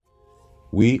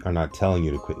We are not telling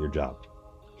you to quit your job.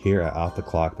 Here at Off the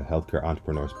Clock, the Healthcare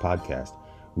Entrepreneurs Podcast,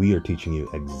 we are teaching you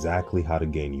exactly how to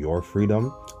gain your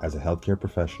freedom as a healthcare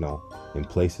professional in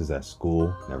places that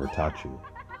school never taught you.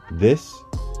 This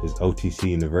is OTC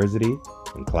University,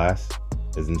 and class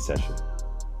is in session.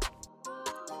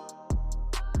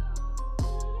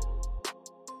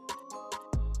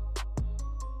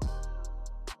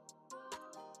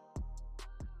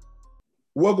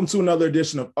 Welcome to another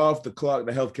edition of Off the Clock,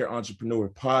 the Healthcare Entrepreneur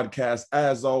Podcast.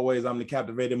 As always, I'm the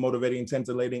captivating, motivating,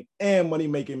 titillating, and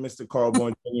money-making Mr. Carl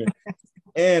Boyne Jr.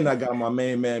 And I got my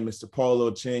main man, Mr. Paulo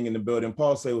Ching, in the building.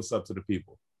 Paul, say what's up to the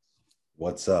people.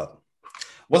 What's up?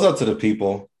 What's up to the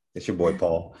people? It's your boy,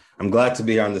 Paul. I'm glad to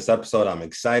be here on this episode. I'm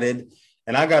excited.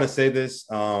 And I got to say this.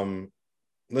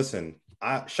 Listen,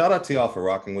 shout out to y'all for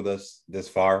rocking with us this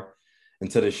far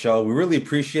into the show. We really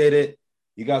appreciate it.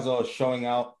 You guys are all showing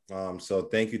out. So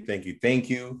thank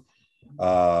you.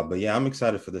 But yeah, I'm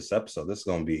excited for this episode. This is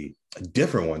going to be a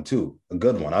different one too. A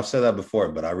good one. I've said that before,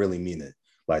 but I really mean it.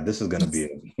 Like, this is going to be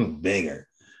a banger.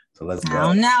 So let's go. I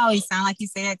don't know. You sound like you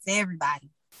say that to everybody.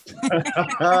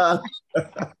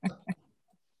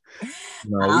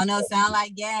 No, I don't know. Sound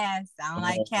like gas. Sound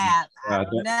like cap. I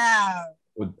don't know.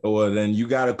 Well, then you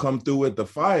got to come through with the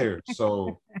fire.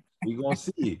 So we're going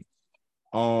to see.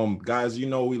 Guys, you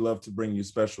know we love to bring you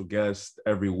special guests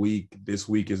every week. This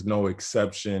week is no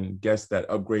exception. Guests that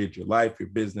upgrade your life, your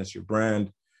business, your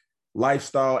brand,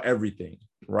 lifestyle, everything,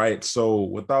 right? So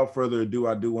without further ado,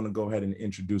 I do want to go ahead and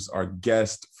introduce our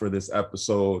guest for this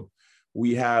episode.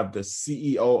 We have the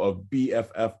CEO of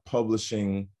BFF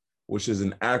Publishing, which is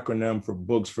an acronym for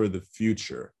Books for the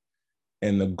Future.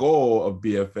 And the goal of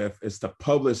BFF is to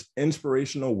publish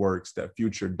inspirational works that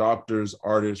future doctors,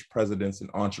 artists, presidents, and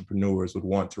entrepreneurs would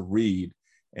want to read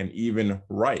and even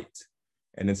write.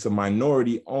 And it's a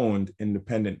minority-owned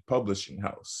independent publishing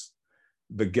house.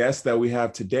 The guest that we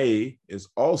have today is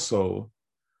also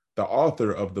the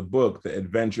author of the book, The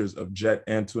Adventures of Jet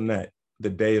Antoinette,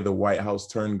 The Day the White House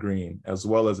Turned Green, as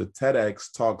well as a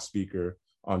TEDx talk speaker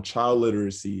on child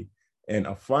literacy and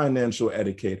a financial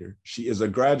educator. She is a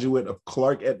graduate of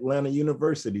Clark Atlanta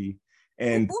University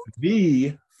and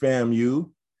the FAMU,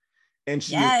 and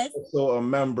she is also a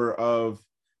member of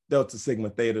Delta Sigma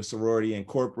Theta Sorority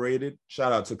Incorporated.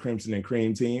 Shout out to Crimson and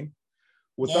Cream team.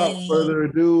 Without further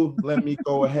ado, let me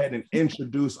go ahead and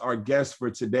introduce our guest for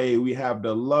today. We have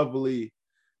the lovely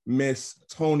Miss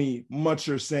Toni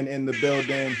Mutcherson in the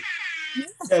building.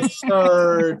 Yes,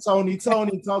 sir. Toni,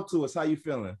 talk to us. How you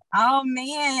feeling? Oh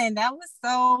man, that was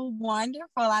so wonderful.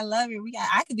 I love it.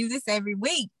 I could do this every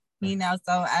week, you know.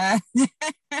 So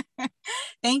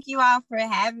thank you all for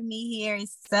having me here.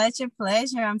 It's such a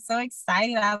pleasure. I'm so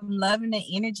excited. I'm loving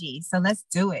the energy. So let's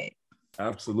do it.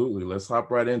 Absolutely. Let's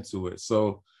hop right into it.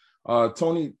 So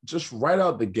Toni, just right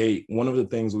out the gate, one of the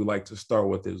things we like to start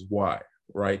with is why.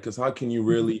 Right? Because how can you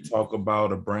really talk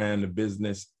about a brand, a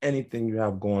business, anything you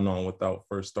have going on without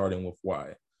first starting with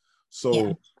why?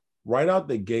 So right out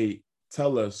the gate,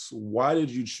 tell us, why did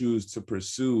you choose to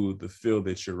pursue the field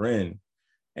that you're in?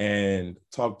 And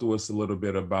talk to us a little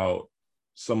bit about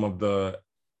some of the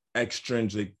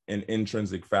extrinsic and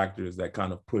intrinsic factors that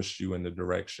kind of push you in the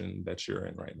direction that you're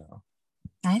in right now.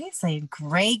 That is a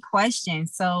great question.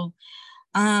 So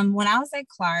when I was at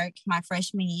Clark, my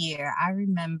freshman year, I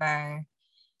remember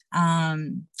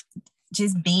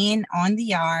just being on the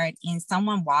yard and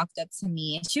someone walked up to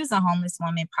me, and she was a homeless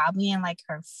woman, probably in like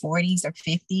her 40s or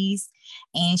 50s.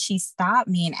 And she stopped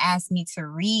me and asked me to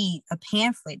read a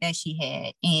pamphlet that she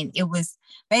had. And it was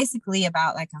basically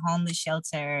about like a homeless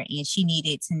shelter. And she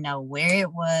needed to know where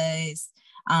it was,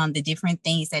 the different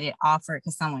things that it offered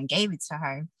because someone gave it to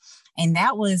her. And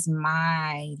that was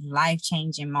my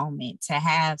life-changing moment, to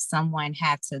have someone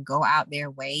have to go out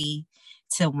their way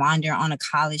to wander on a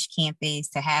college campus,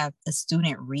 to have a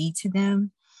student read to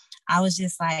them. I was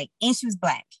just like, and she was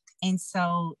Black. And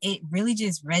so it really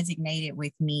just resonated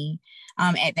with me.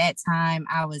 At that time,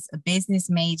 I was a business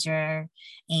major,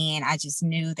 and I just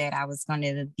knew that I was going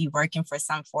to be working for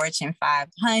some Fortune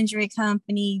 500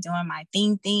 company, doing my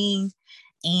thing.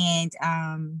 And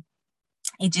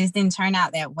it just didn't turn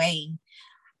out that way.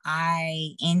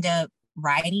 I end up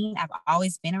writing. I've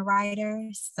always been a writer.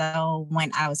 So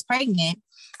when I was pregnant,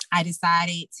 I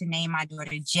decided to name my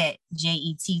daughter Jet, Jett.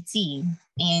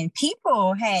 And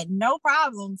people had no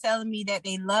problem telling me that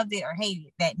they loved it or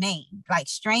hated that name, like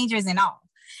strangers and all.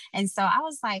 And so I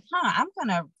was like, I'm going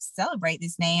to celebrate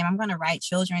this name. I'm going to write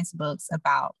children's books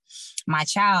about my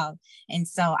child. And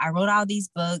so I wrote all these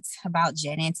books about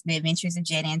The Adventures of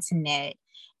Jet Antoinette.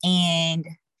 And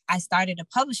I started a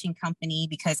publishing company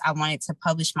because I wanted to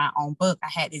publish my own book. I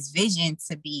had this vision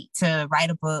to write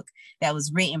a book that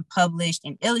was written, published,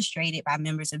 and illustrated by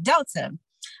members of Delta.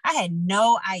 I had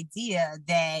no idea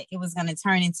that it was going to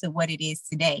turn into what it is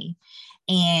today.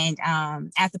 And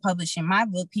after publishing my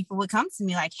book, people would come to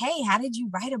me like, hey, how did you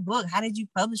write a book? How did you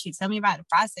publish it? Tell me about the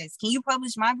process. Can you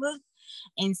publish my book?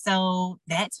 And so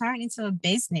that turned into a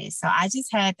business. So I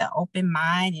just had the open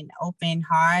mind and open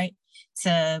heart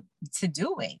to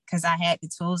do it because I had the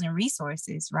tools and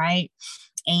resources, right?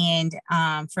 And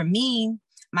for me,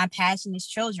 my passion is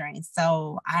children.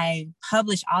 So I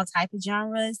publish all types of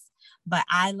genres, but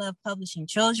I love publishing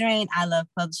children. I love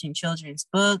publishing children's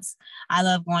books. I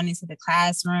love going into the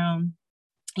classroom,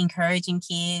 encouraging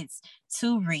kids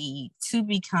to read, to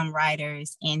become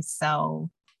writers. And so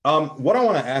what I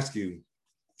want to ask you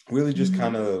really just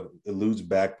kind of alludes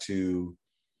back to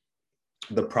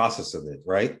the process of it,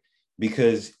 right?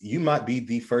 Because you might be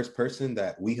the first person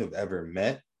that we have ever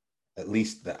met, at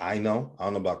least that I don't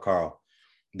know about Carl,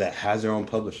 that has their own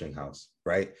publishing house,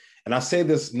 right? And I say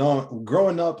this, no,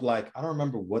 growing up, like, I don't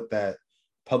remember what that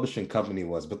publishing company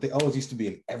was, but they always used to be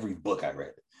in every book I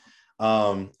read.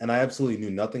 And I absolutely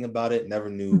knew nothing about it, never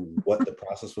knew what the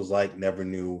process was like, never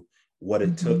knew what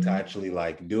it took to actually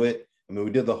like do it. I mean,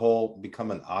 we did the whole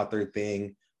become an author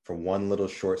thing for one little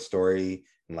short story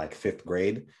in like 5th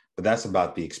grade, but that's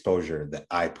about the exposure that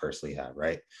I personally have,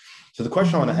 right? So the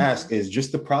question I want to ask is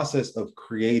just the process of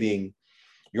creating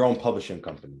your own publishing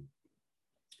company,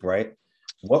 right?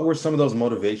 What were some of those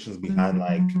motivations behind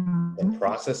like the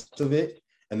process of it?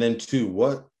 And then 2,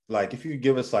 what, like, if you could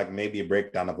give us like maybe a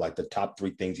breakdown of like the top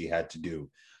 3 things you had to do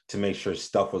to make sure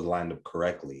stuff was lined up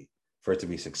correctly for it to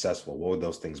be successful, what would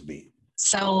those things be?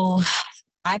 So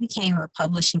I became a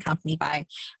publishing company by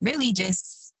really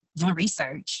just doing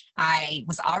research. I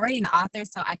was already an author,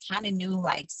 so I kind of knew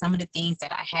like some of the things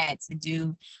that I had to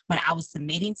do when I was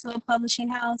submitting to a publishing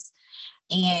house.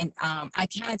 And I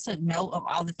kind of took note of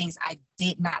all the things I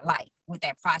did not like with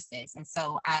that process. And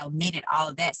so I omitted all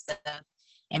of that stuff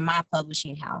in my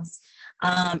publishing house.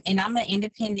 And I'm an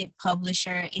independent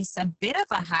publisher. It's a bit of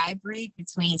a hybrid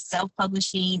between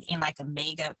self-publishing and like a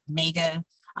mega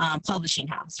publishing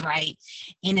house, right?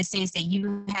 In the sense that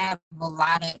you have a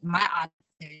lot of, my authors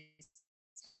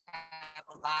have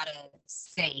a lot of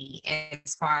say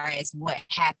as far as what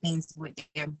happens with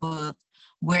their book,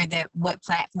 what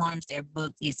platforms their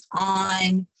book is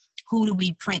on, who do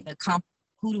we print the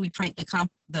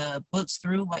books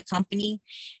through, what company,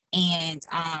 and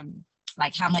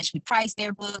like how much we price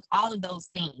their book, all of those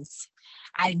things.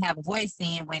 I didn't have a voice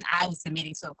in when I was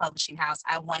submitting to a publishing house.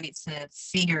 I wanted to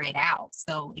figure it out.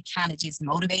 So it kind of just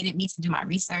motivated me to do my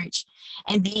research.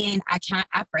 And then I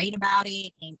prayed about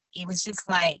it, and it was just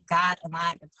like God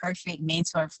aligned the perfect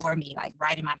mentor for me, like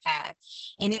right in my path.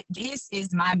 And this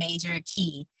is my major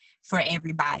key for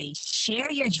everybody. Share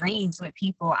your dreams with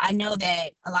people. I know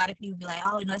that a lot of people be like,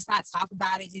 oh, let's not talk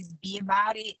about it, just be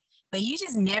about it. But you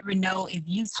just never know if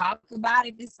you talk about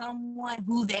it to someone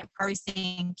who that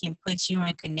person can put you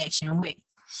in connection with.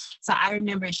 So I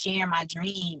remember sharing my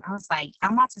dream. I was like,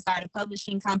 I'm about to start a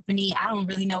publishing company. I don't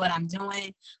really know what I'm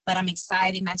doing, but I'm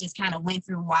excited. And I just kind of went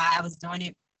through why I was doing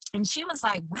it. And she was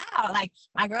like, wow, like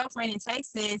my girlfriend in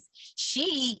Texas,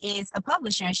 she is a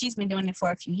publisher and she's been doing it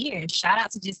for a few years. Shout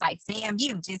out to just like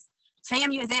FAMU,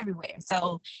 FAMU is everywhere.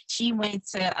 So she went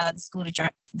to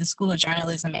the School of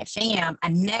Journalism at FAM. I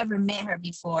never met her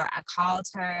before. I called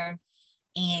her,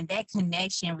 and that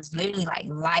connection was literally like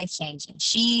life-changing.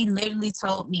 She literally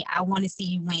told me, I want to see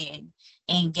you win,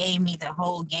 and gave me the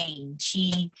whole game.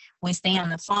 She would stay on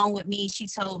the phone with me. She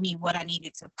told me what I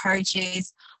needed to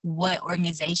purchase, what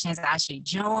organizations I should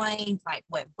join, like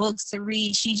what books to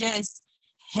read. She just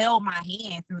held my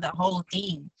hand through the whole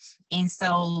thing. And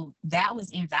so that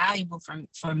was invaluable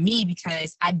for me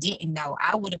because I didn't know.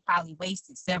 I would have probably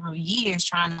wasted several years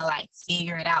trying to like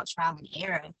figure it out, trial and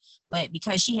error. But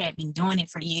because she had been doing it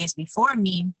for years before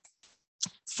me,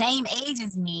 same age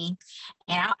as me,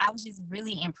 and I was just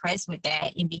really impressed with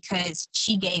that. And because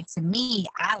she gave to me,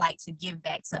 I like to give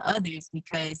back to others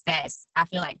because I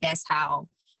feel like that's how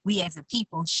we as a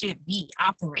people should be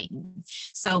operating.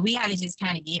 So we got to just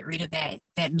kind of get rid of that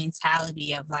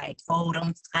mentality of like, oh,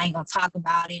 I ain't gonna talk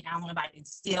about it. I don't want anybody to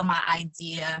steal my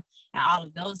idea and all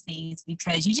of those things,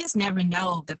 because you just never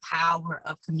know the power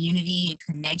of community and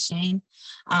connection.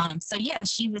 So yeah,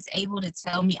 she was able to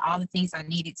tell me all the things I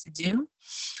needed to do.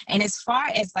 And as far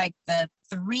as like the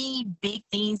 3 big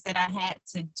things that I had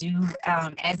to do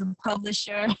as a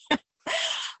publisher,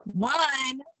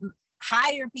 one,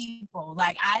 hire people.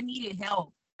 Like I needed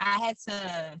help. I had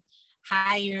to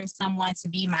hire someone to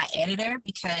be my editor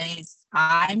because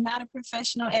I'm not a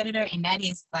professional editor, and that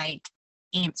is like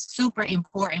super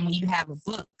important when you have a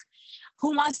book.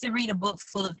 Who wants to read a book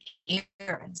full of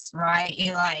errors, right?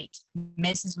 It like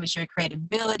messes with your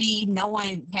credibility. No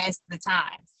one has the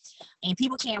time. And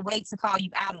people can't wait to call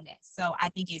you out on that. So I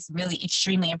think it's really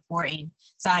extremely important.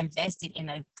 So I invested in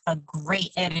a great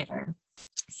editor.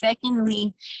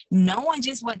 Secondly, knowing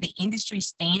just what the industry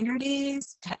standard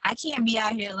is. I can't be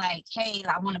out here like, hey,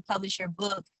 I want to publish your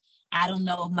book. I don't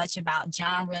know much about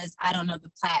genres. I don't know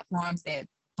the platforms that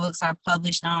books are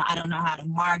published on. I don't know how to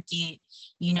market,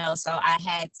 so I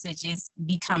had to just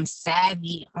become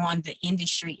savvy on the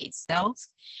industry itself.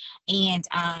 And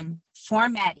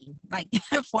formatting, like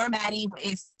formatting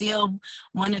is still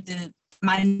one of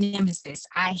my nemesis.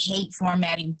 I hate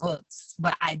formatting books,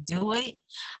 but I do it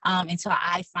until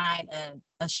I find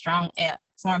a strong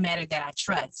formatter that I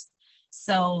trust.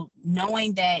 So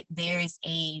knowing that there's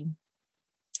a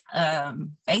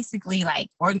basically like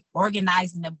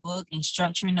organizing the book and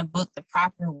structuring the book the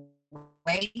proper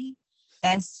way,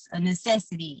 that's a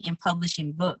necessity in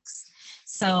publishing books.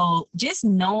 So just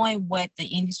knowing what the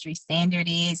industry standard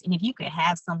is, and if you could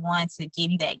have someone to give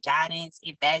you that guidance,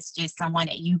 if that's just someone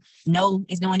that you know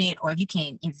is doing it, or if you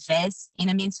can invest in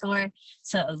a mentor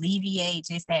to alleviate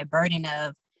just that burden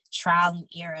of trial and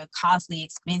error, costly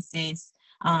expenses,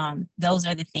 those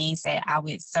are the things that I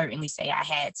would certainly say I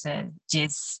had to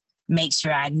just make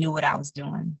sure I knew what I was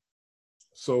doing.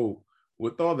 So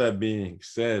with all that being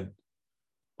said,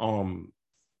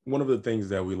 one of the things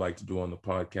that we like to do on the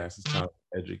podcast is kind of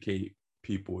educate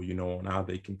people, on how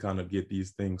they can kind of get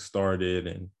these things started,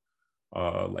 and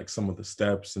like some of the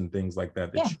steps and things like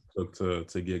that you took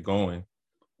to get going.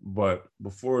 But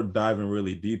before diving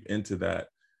really deep into that,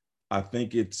 I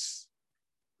think it's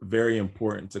very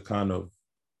important to kind of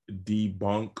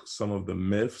debunk some of the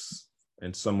myths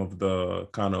and some of the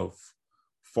kind of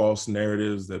false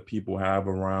narratives that people have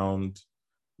around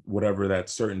whatever that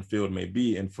certain field may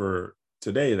be. And for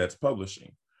today, that's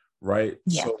publishing, right?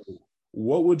 Yeah. So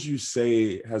what would you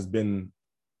say has been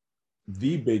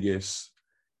the biggest,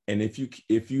 and if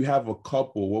you have a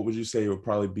couple, what would you say would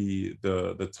probably be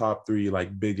the top three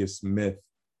like biggest myth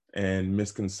and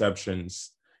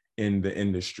misconceptions in the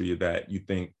industry that you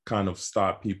think kind of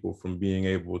stop people from being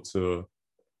able to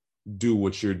do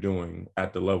what you're doing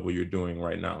at the level you're doing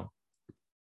right now?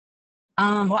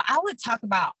 Well, I would talk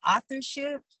about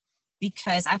authorship,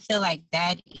 because I feel like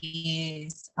that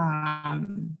is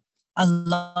a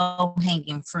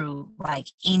low-hanging fruit. Like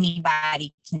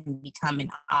anybody can become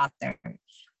an author,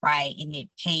 right? And it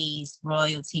pays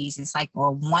royalties. It's like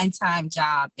a one-time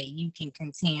job that you can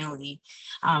continually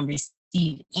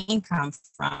receive income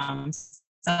from.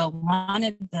 So one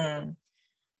of the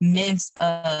myths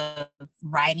of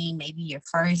writing maybe your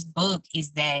first book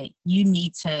is that you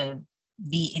need to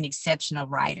be an exceptional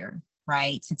writer,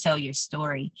 right, to tell your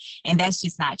story. And that's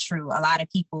just not true. A lot of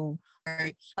people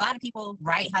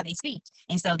write how they speak.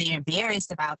 And so they're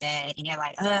embarrassed about that. And they're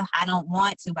like, I don't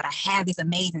want to, but I have this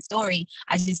amazing story.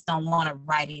 I just don't want to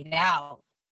write it out.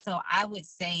 So I would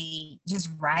say just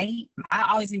write. I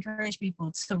always encourage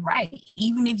people to write.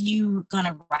 Even if you're going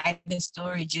to write the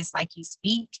story just like you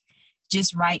speak,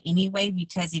 just write anyway,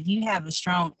 because if you have a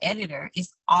strong editor,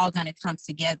 it's all going to come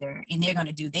together and they're going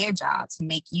to do their job to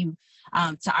make you,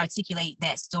 to articulate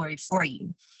that story for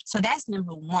you. So that's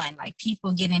number one, like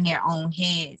people get in their own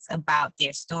heads about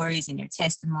their stories and their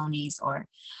testimonies or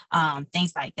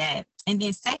things like that. And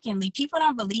then secondly, people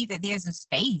don't believe that there's a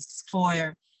space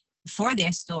for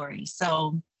their story.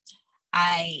 So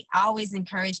I always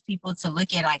encourage people to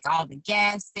look at like all the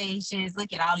gas stations,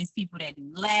 look at all these people that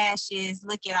do lashes,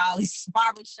 look at all these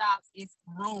barbershops. It's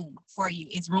room for you.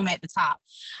 It's room at the top.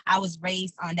 I was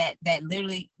raised on that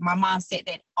literally my mom said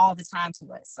that all the time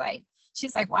to us. Like,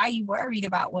 she's like, why are you worried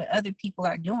about what other people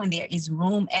are doing? There is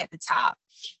room at the top.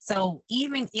 So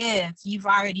even if you've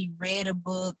already read a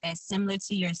book that's similar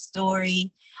to your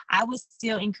story, I would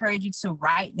still encourage you to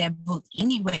write that book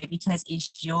anyway, because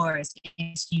it's yours,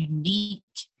 it's unique,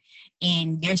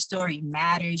 and your story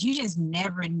matters. You just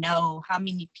never know how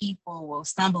many people will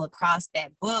stumble across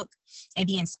that book and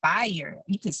be inspired.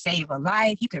 You could save a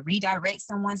life, you could redirect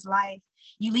someone's life.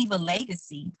 You leave a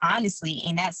legacy, honestly,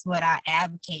 and that's what I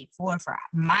advocate for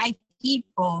my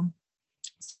people,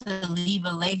 to leave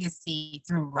a legacy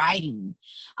through writing.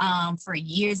 For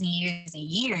years and years and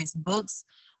years, books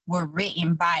were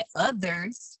written by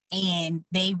others and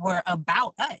they were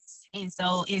about us. And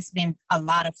so it's been a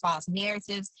lot of false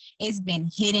narratives. It's been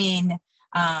hidden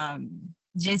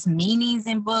just meanings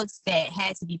in books that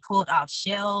had to be pulled off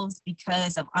shelves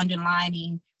because of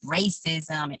underlining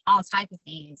racism and all type of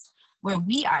things. where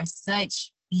we are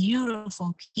such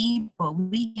beautiful people.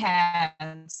 We have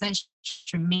such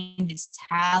tremendous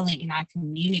talent in our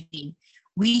community.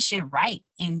 We should write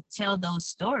and tell those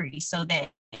stories so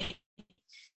that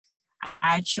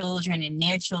our children and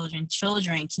their children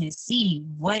can see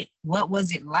what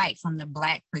was it like from the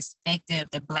Black perspective,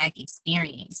 the Black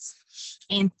experience.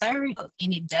 And third,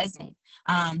 and it doesn't.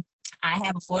 I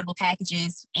have affordable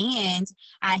packages, and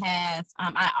I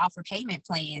offer payment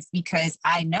plans because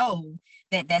I know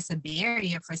that that's a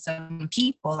barrier for some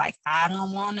people. Like, I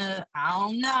don't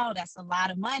know, that's a lot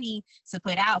of money to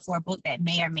put out for a book that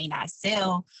may or may not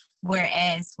sell.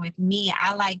 Whereas with me,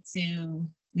 I like to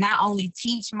not only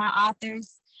teach my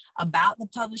authors about the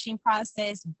publishing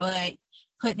process, but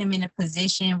put them in a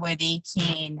position where they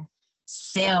can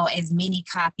sell as many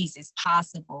copies as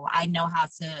possible.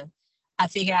 I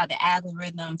figured out the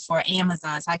algorithm for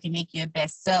Amazon, so I can make you a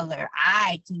bestseller.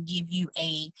 I can give you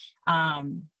an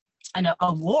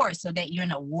award so that you're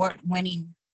an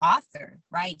award-winning author,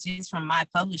 right? Just from my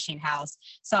publishing house.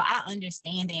 So I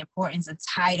understand the importance of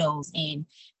titles and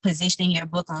positioning your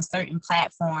book on certain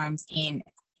platforms and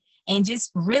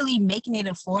just really making it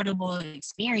affordable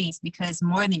experience, because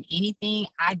more than anything,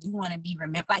 I do want to be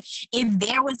remembered. Like, if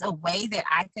there was a way that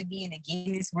I could be in a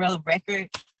Guinness World Record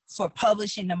for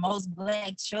publishing the most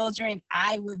Black children,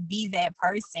 I would be that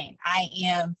person. I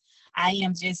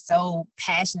am just so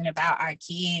passionate about our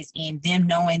kids and them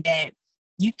knowing that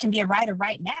you can be a writer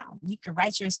right now. You can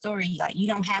write your story. Like, you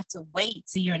don't have to wait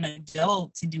till you're an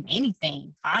adult to do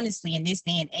anything, honestly, in this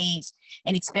day and age,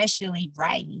 and especially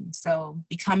writing. So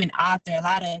becoming an author, a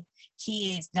lot of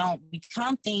kids don't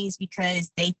become things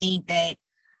because they think that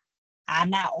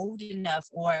I'm not old enough,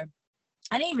 or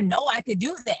I didn't even know I could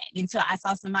do that until I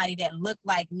saw somebody that looked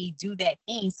like me do that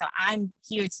thing. So I'm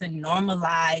here to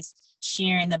normalize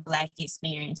sharing the Black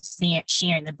experience,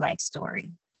 sharing the Black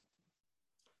story.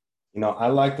 You know, I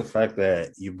like the fact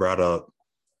that you brought up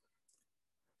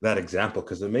that example,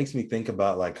 because it makes me think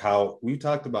about like how we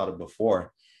talked about it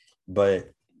before,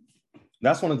 but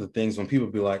that's one of the things when people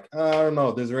be like, I don't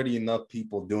know, there's already enough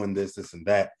people doing this, this, and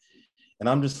that. And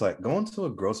I'm just like, go into a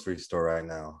grocery store right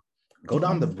now, go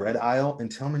down the bread aisle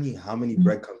and tell me how many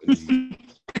bread companies you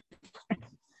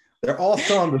they're all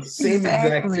selling the same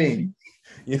exact thing.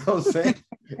 You know what I'm saying?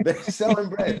 They're selling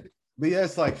bread. But yeah,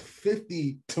 it's like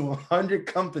 50 to 100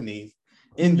 companies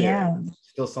in there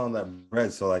still selling that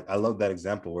bread. So like, I love that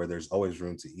example where there's always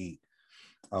room to eat.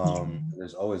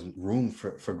 There's always room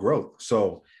for growth.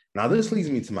 So now this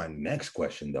leads me to my next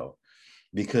question though,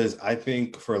 because I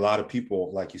think for a lot of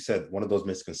people, like you said, one of those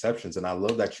misconceptions, and I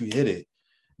love that you hit it,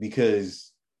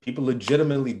 because people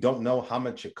legitimately don't know how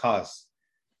much it costs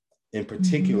in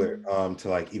particular to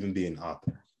like even be an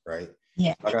author, right?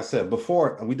 Yeah. Like I said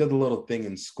before, we did a little thing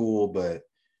in school, but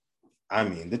I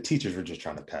mean, the teachers were just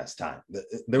trying to pass time.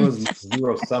 There was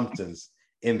zero substance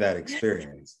in that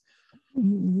experience.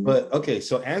 But okay,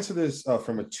 so answer this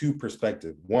from a two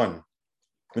perspective. One,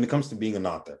 when it comes to being an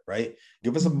author, right?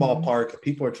 Give us a ballpark. If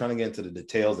people are trying to get into the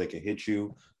details, they can hit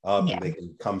you up and they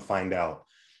can come find out.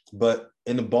 But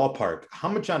in the ballpark, how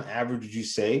much on average would you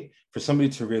say for somebody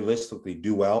to realistically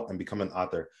do well and become an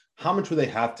author? How much would they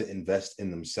have to invest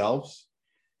in themselves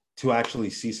to actually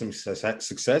see some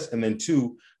success? And then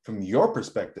two, from your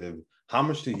perspective, how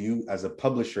much do you as a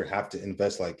publisher have to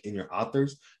invest like in your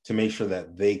authors to make sure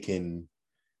that they can,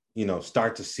 you know,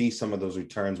 start to see some of those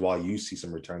returns while you see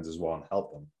some returns as well and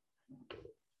help them?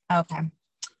 Okay.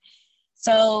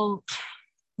 So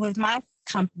with my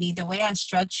company, the way I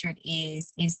structured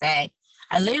is that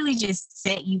I literally just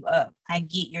set you up. I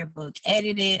get your book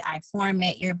edited, I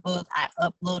format your book, I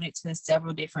upload it to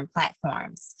several different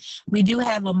platforms. We do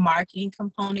have a marketing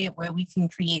component where we can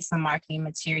create some marketing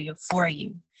material for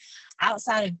you.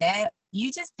 Outside of that,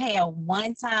 you just pay a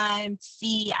one-time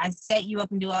fee. I set you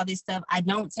up and do all this stuff. I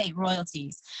don't take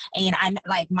royalties. And I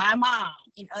like my mom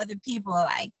and other people are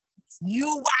like, you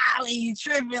wild and you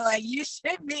tripping, like you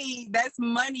should be. That's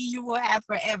money you will have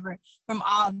forever from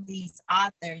all these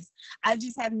authors. I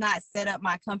just have not set up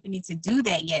my company to do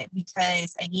that yet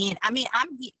because, again, I mean,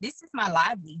 this is my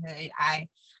livelihood. I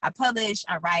publish,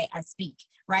 I write, I speak,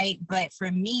 right? But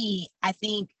for me, I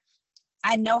think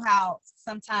I know how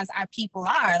sometimes our people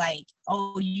are like,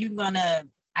 oh, you got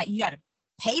to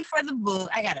pay for the book.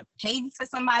 I got to pay for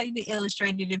somebody to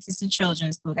illustrate it if it's a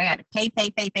children's book. I got to pay.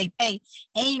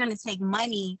 And you're going to take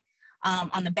money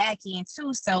on the back end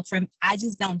too. So I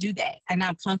just don't do that. And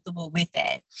I'm comfortable with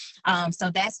that. So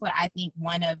that's what I think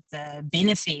one of the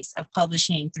benefits of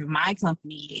publishing through my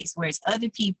company is, whereas other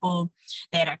people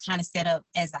that are kind of set up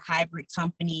as a hybrid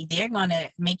company, they're going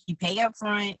to make you pay up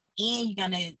front and you're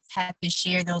going to have to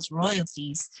share those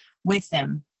royalties with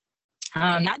them.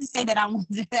 Not to say that I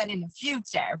won't do that in the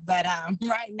future, but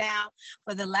right now,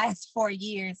 for the last 4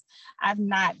 years, I've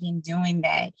not been doing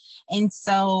that. And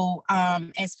so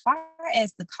as far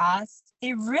as the cost,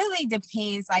 it really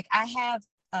depends. Like I have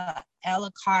a a la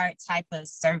carte type of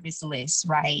service list,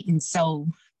 right? And so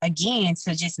again,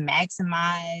 to just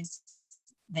maximize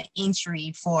the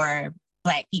entry for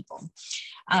Black people.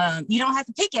 You don't have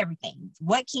to pick everything.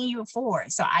 What can you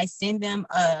afford? So I send them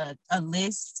a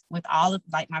list with all of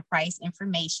like my price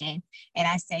information. And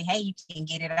I say, hey, you can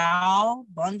get it all,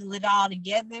 bundle it all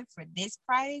together for this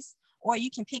price, or you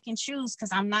can pick and choose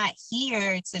because I'm not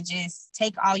here to just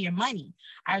take all your money.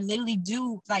 I literally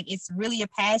do, like, it's really a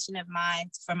passion of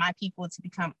mine for my people to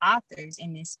become authors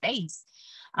in this space.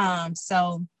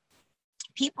 So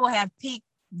people have picked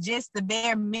just the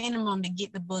bare minimum to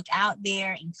get the book out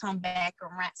there and come back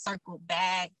around, circle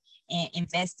back and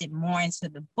invested more into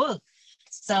the book.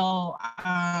 So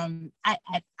I'm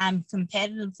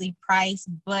competitively priced,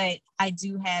 but I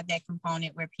do have that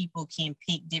component where people can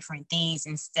pick different things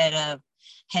instead of,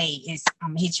 hey,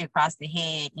 I'm gonna hit you across the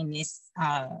head and this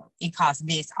it costs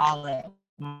this all at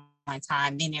one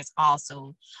time. Then there's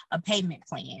also a payment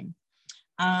plan.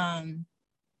 I'm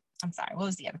sorry, what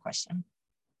was the other question?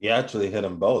 You actually hit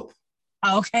them both.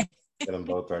 Oh, okay. Hit them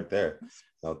both right there.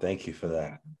 No, thank you for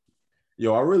that.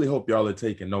 Yo, I really hope y'all are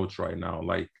taking notes right now.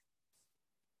 Like,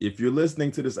 if you're listening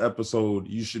to this episode,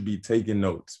 you should be taking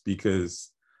notes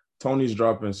because Tony's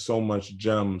dropping so much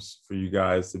gems for you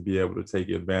guys to be able to take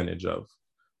advantage of.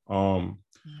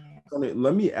 Tony,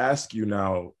 let me ask you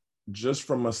now, just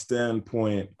from a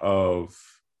standpoint of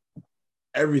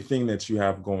everything that you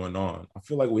have going on. I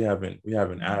feel like we haven't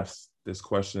asked this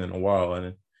question in a while,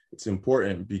 and it's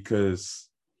important because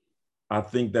I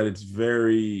think that it's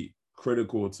very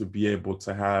critical to be able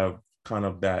to have kind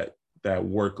of that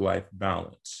work-life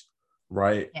balance,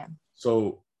 right? Yeah.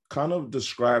 So kind of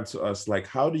describe to us, like,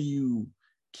 how do you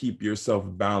keep yourself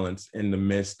balanced in the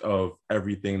midst of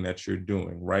everything that you're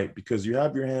doing, right? Because you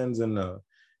have your hands in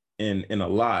a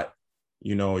lot.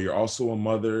 You know, you're also a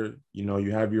mother, you know,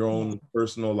 you have your own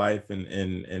personal life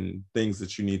and things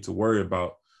that you need to worry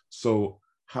about. So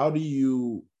how do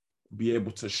you be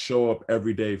able to show up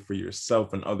every day for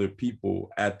yourself and other people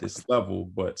at this level,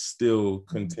 but still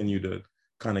continue to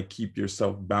kind of keep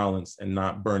yourself balanced and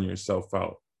not burn yourself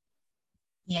out?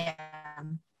 Yeah,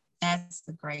 that's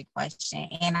a great question.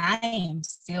 And I am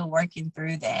still working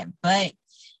through that. But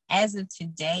as of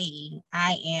today,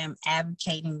 I am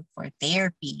advocating for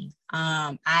therapy.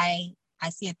 I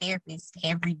see a therapist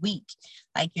every week.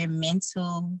 Like, your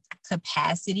mental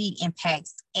capacity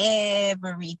impacts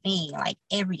everything, like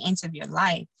every inch of your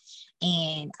life.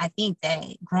 And I think that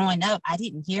growing up, I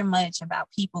didn't hear much about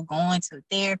people going to a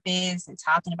therapist and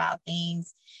talking about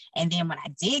things. And then when I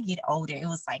did get older, it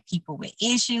was like people with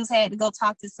issues had to go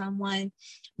talk to someone.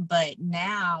 But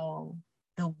now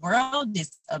the world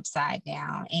is upside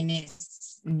down and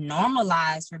it's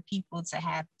normalized for people to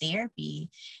have therapy.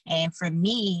 And for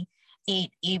me,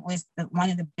 it was one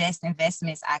of the best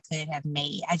investments I could have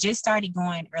made. I just started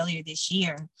going earlier this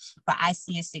year, but I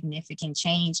see a significant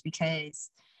change because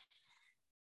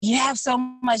you have so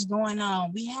much going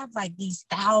on. We have like these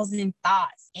 1,000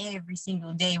 thoughts every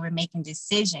single day. We're making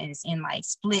decisions in like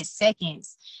split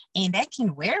seconds, and that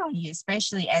can wear on you,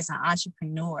 especially as an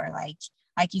entrepreneur.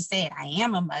 Like you said, I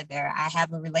am a mother. I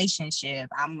have a relationship.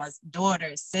 I'm a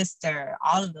daughter, sister,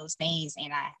 all of those things.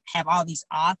 And I have all these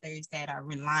authors that are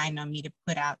relying on me to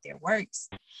put out their works.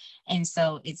 And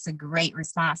so it's a great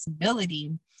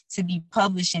responsibility to be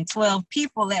publishing 12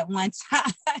 people at one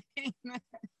time.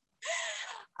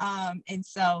 And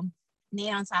so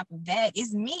then on top of that,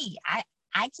 it's me.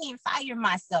 I can't fire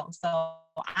myself. So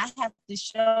I have to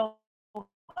show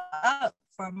up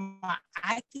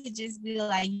I could just be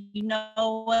like, you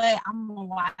know what, I'm gonna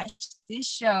watch this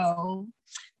show,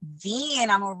 then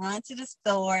I'm gonna run to the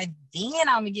store, then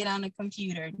I'm gonna get on the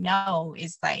computer. No,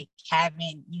 it's like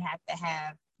you have to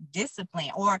have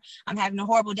discipline. Or I'm having a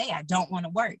horrible day, I don't want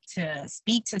to work. To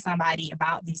speak to somebody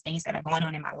about these things that are going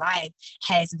on in my life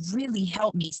has really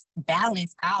helped me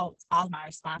balance out all my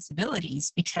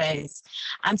responsibilities, because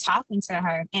I'm talking to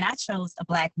her, and I chose a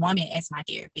Black woman as my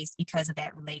therapist because of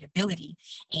that relatability.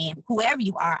 And whoever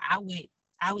you are, I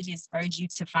would just urge you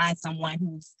to find someone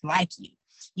who's like you.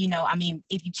 You know, I mean,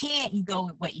 if you can't, you go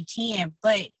with what you can,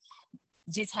 but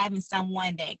just having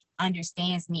someone that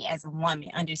understands me as a woman,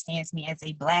 understands me as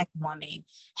a Black woman,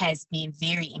 has been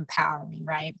very empowering,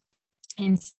 right?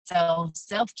 And so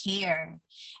self-care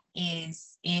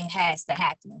it has to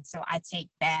happen. So I take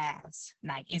baths.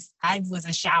 Like, I was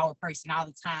a shower person all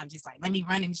the time, just like, let me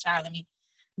run in the shower, let me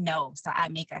No, so I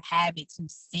make a habit to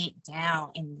sit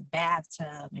down in the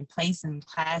bathtub and play some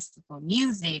classical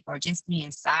music or just be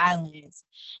in silence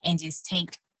and just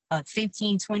take a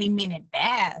 15-20 minute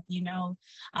bath.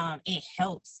 It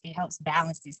helps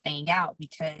balance this thing out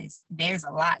because there's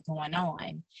a lot going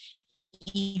on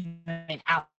even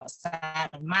outside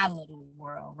of my little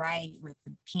world, right? With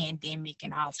the pandemic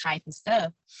and all type of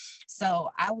stuff.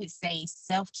 So I would say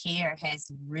self-care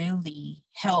has really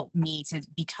helped me to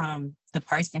become the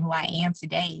person who I am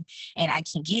today. And I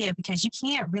can give because you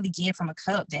can't really give from a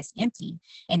cup that's empty.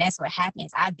 And that's what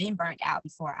happens. I've been burnt out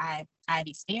before I've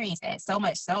experienced that, so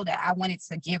much so that I wanted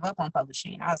to give up on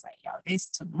publishing. I was like, yo, this is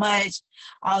too much.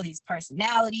 All these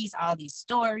personalities, all these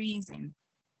stories, and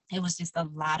it was just a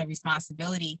lot of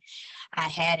responsibility I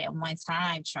had at one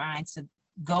time trying to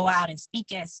go out and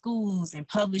speak at schools and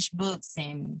publish books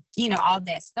and, all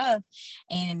that stuff.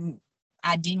 And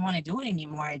I didn't want to do it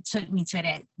anymore. It took me to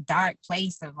that dark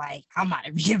place of like, I'm about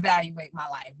to reevaluate my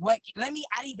life. I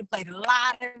need to play the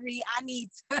lottery. I need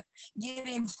to get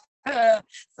into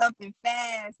something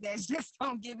fast that's just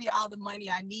going to give me all the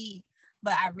money I need.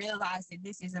 But I realized that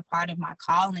this is a part of my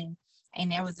calling. And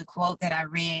there was a quote that I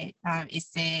read. It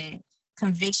said,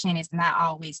 conviction is not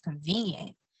always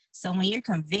convenient. So when you're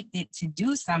convicted to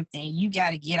do something, you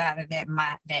got to get out of that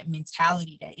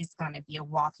mentality that it's going to be a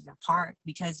walk in the park,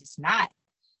 because it's not.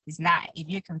 It's not. If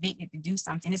you're convicted to do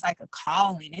something, it's like a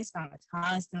calling. It's going to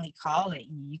constantly call at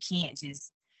you. You can't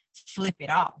just flip it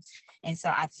off. And so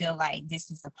I feel like this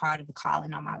is a part of the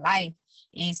calling on my life,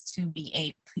 is to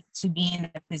be in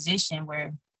a position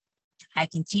where I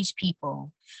can teach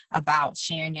people about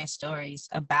sharing their stories,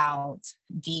 about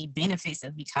the benefits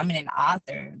of becoming an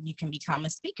author. You can become a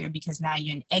speaker because now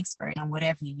you're an expert on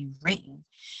whatever you've written,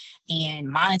 and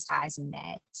monetizing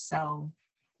that. So,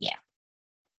 yeah.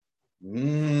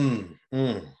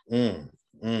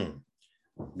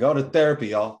 Go to therapy,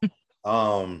 y'all.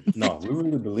 No, we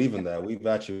really believe in that. We've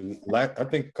actually, I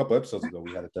think a couple episodes ago,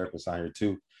 we had a therapist on here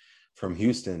too from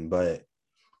Houston. But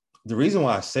the reason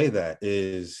why I say that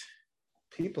is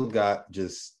people got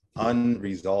just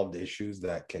unresolved issues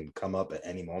that can come up at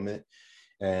any moment.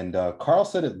 And Carl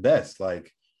said it best. Like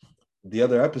the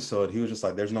other episode, he was just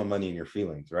like, there's no money in your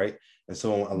feelings, right? And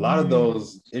so a lot of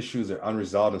those issues are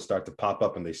unresolved and start to pop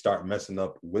up, and they start messing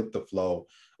up with the flow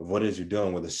of what it is you're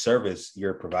doing, with the service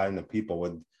you're providing the people,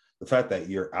 with the fact that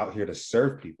you're out here to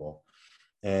serve people.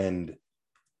 And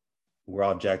we're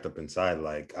all jacked up inside.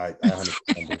 Like I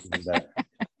 100% believe in that.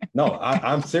 No,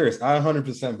 I'm serious. I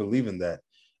 100% believe in that.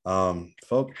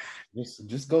 Folks,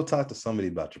 just go talk to somebody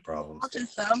about your problems. Talk to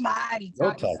somebody.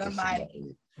 Talk to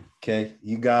somebody. Okay,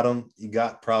 you got them. You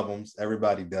got problems.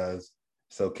 Everybody does.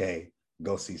 It's okay.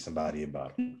 Go see somebody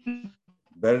about them.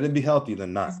 Better to be healthy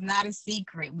than not. It's not a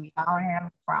secret. We all have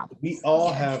problems. We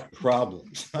all have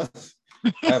problems.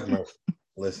 Have mercy.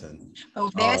 Listen. So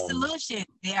if there's solutions,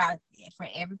 there are, for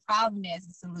every problem, there's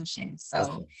a solution.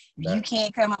 So if you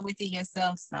can't come up with it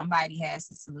yourself, somebody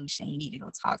has a solution. You need to go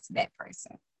talk to that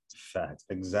person. Facts.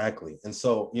 Exactly. And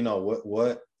so,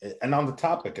 what, and on the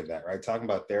topic of that, right? Talking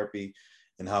about therapy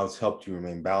and how it's helped you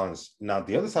remain balanced. Now,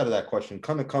 the other side of that question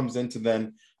kind of comes into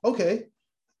then, okay,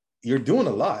 you're doing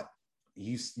a lot.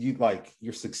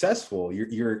 You're successful.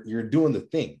 You're doing the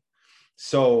thing.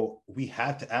 So we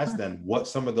have to ask then what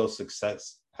some of those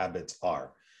success habits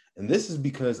are. And this is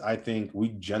because I think we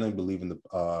generally believe in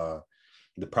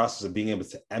the process of being able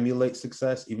to emulate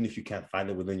success, even if you can't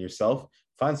find it within yourself.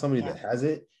 Find somebody that has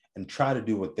it and try to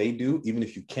do what they do, even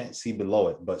if you can't see below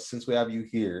it. But since we have you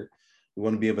here, we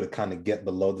want to be able to kind of get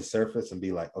below the surface and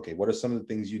be like, okay, what are some of the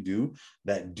things you do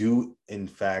that do, in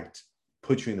fact,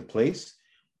 put you in a place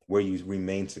where you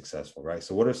remain successful, right?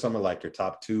 So what are some of like your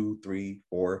top 2, 3,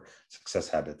 4 success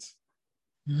habits?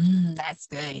 That's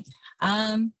good.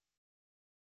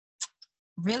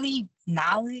 Really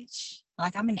knowledge.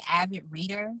 Like, I'm an avid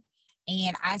reader,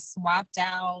 and I swapped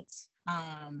out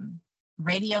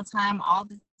radio time all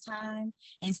the time.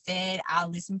 Instead, I'll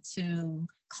listen to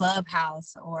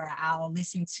Clubhouse, or I'll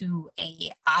listen to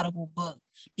a Audible book,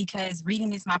 because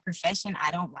reading is my profession.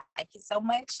 I don't like it so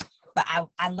much, but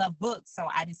I love books. So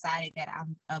I decided that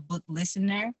I'm a book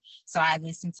listener. So I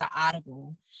listen to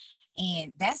Audible.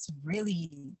 And that's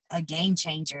really a game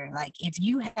changer. Like, if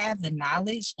you have the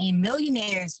knowledge, and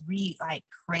millionaires read like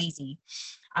crazy.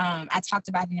 I talked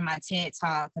about it in my TED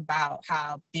Talk about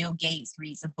how Bill Gates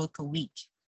reads a book a week,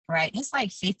 right? It's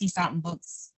like 50 something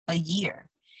books a year.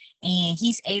 And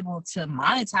he's able to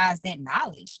monetize that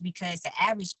knowledge, because the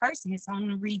average person is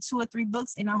only read 2 or 3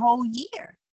 books in a whole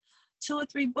year. 2 or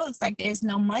 3 books, like, there's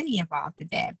no money involved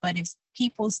with that. But if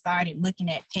people started looking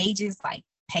at pages like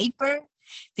paper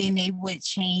then they would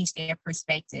change their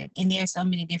perspective. And there are so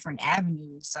many different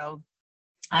avenues. So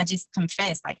I just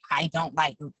confess, like, I don't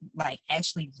like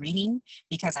actually reading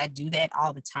because I do that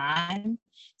all the time.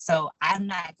 So I'm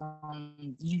not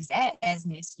going to use that as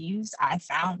an excuse. I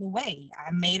found a way.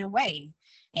 I made a way.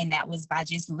 And that was by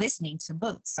just listening to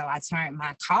books. So I turned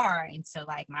my car into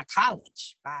like my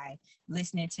college by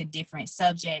listening to different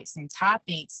subjects and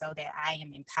topics so that I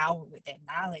am empowered with that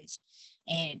knowledge,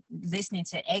 and listening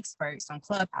to experts on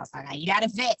Clubhouse. Now, you got to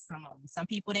vet some of them. Some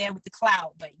people there with the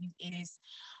clout, but it is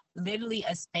literally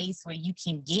a space where you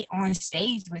can get on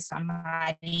stage with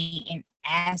somebody and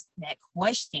ask that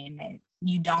question that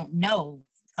you don't know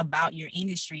about your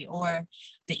industry or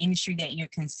the industry that you're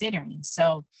considering.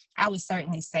 So I would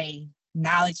certainly say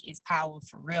knowledge is power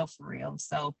for real, for real.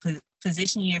 So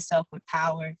position yourself with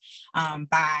power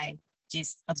by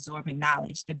just absorbing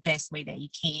knowledge the best way that you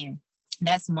can.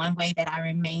 That's one way that I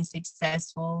remain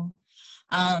successful.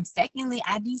 Secondly,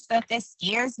 I do stuff that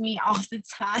scares me all the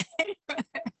time.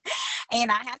 And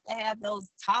I have to have those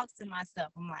talks to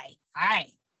myself. I'm like, all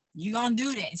right, you're going to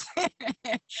do this.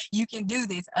 You can do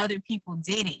this. Other people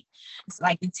did it. It's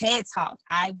like the TED Talk.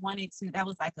 I wanted to, that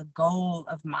was like a goal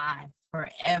of mine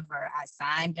forever. I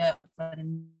signed up for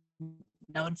the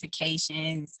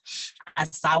notifications. I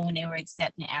saw when they were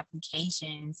accepting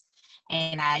applications,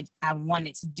 and I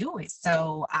wanted to do it.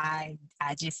 So I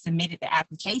just submitted the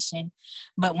application.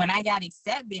 But when I got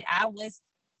accepted, I was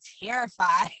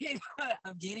terrified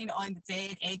of getting on the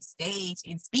TEDx stage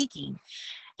and speaking.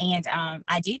 And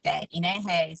I did that, and that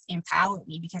has empowered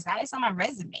me because that is on my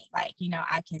resume. Like,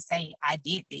 I can say I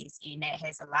did this, and that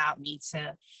has allowed me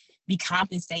to be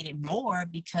compensated more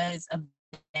because of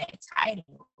that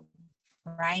title,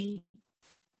 right?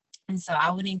 And so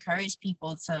I would encourage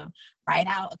people to write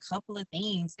out a couple of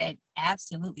things that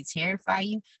absolutely terrify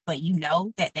you, but you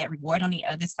know that reward on the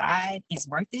other side is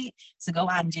worth it. So go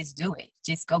out and just do it.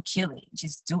 Just go kill it.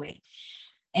 Just do it.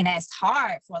 And that's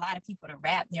hard for a lot of people to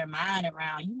wrap their mind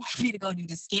around. You want me to go do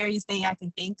the scariest thing I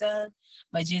can think of,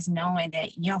 but just knowing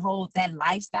that that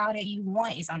lifestyle that you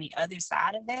want is on the other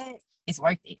side of that, it's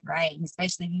worth it, right? And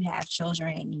especially if you have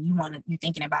children and you're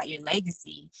thinking about your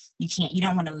legacy, you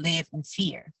don't want to live in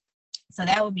fear. So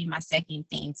that would be my second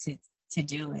thing to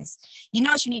do is,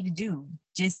 what you need to do,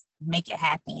 just make it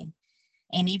happen.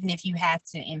 And even if you have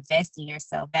to invest in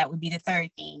yourself, that would be the third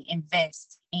thing,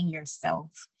 invest in yourself.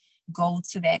 Go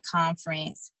to that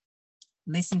conference,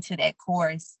 listen to that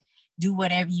course, do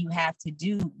whatever you have to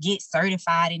do, get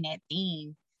certified in that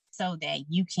thing so that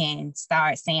you can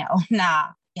start saying, oh, nah,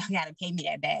 y'all got to pay me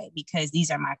that bag because these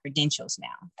are my credentials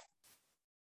now.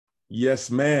 Yes,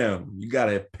 ma'am. You got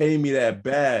to pay me that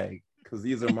bag because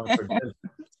these are my credentials.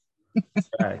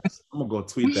 Facts. I'm going to go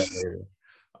tweet that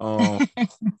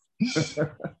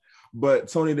later. But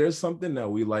Tony, there's something that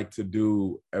we like to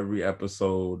do every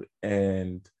episode,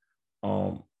 and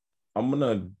I'm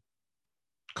gonna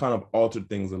kind of alter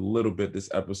things a little bit this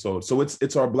episode. So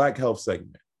it's our Black Health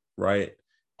segment, right?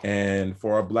 And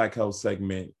for our Black Health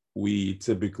segment, we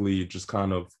typically just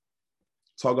kind of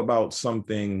talk about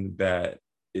something that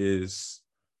is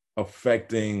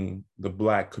affecting the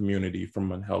Black community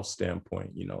from a health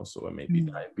standpoint, so it may be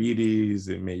diabetes,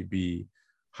 it may be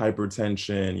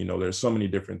hypertension, there's so many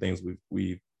different things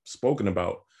we've spoken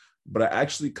about, but I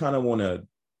actually kind of want to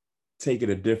take it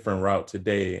a different route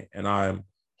today. And I'm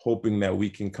hoping that we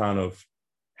can kind of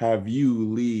have you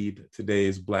lead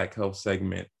today's Black Health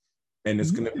segment. And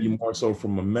it's going to be more so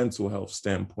from a mental health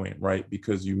standpoint, right?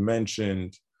 Because you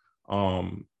mentioned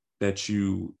that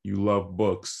you love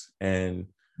books, and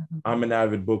I'm an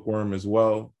avid bookworm as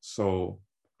well. So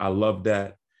I love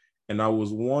that. And I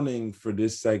was wanting for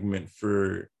this segment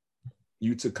for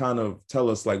you to kind of tell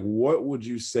us, like, what would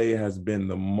you say has been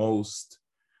the most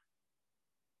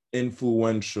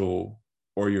influential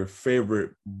or your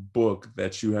favorite book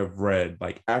that you have read,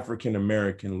 like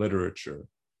African-American literature?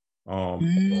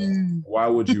 Why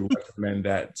would you recommend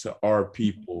that to our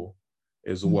people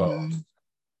as well?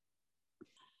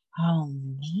 Oh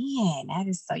man, that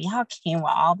is so, y'all came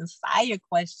with all the fire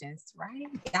questions, right?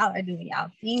 Y'all are doing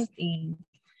y'all thing.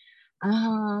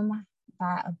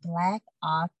 By a Black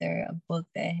author, a book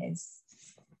that has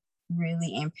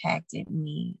really impacted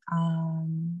me.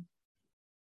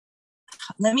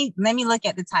 Let me look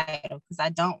at the title because I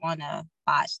don't want to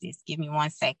botch this. Give me 1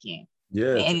 second.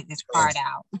 Yeah. Edit this part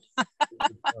out.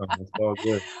 It's all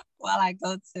good. While I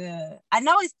go to, I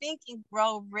know it's Think and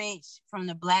Grow Rich from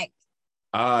the Black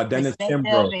Dennis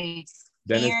Kimbro.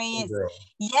 Experience.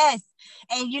 Yes.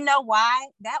 And you know why?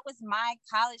 That was my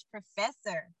college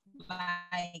professor.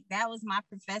 Like, that was my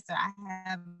professor. I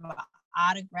have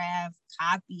autographed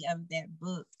copy of that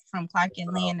book from Clark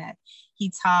Atlanta.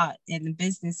 He taught in the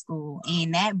business school,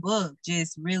 and that book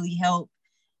just really helped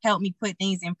me put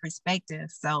things in perspective.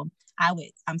 So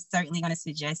I'm certainly going to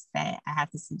suggest that. I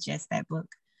have to suggest that book.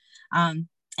 And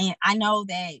I know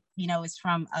that, it's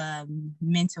from a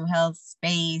mental health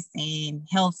space and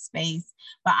health space,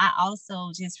 but I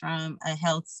also just from a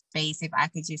health space, if I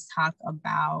could just talk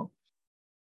about,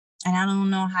 and I don't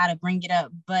know how to bring it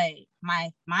up, but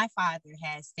my father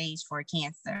had stage 4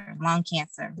 cancer, lung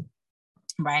cancer,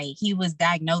 right? He was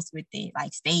diagnosed with it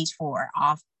like stage 4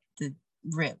 off the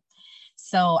rip.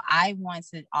 So I want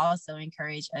to also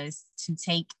encourage us to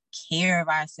take care of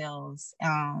ourselves,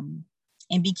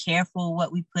 and be careful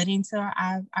what we put into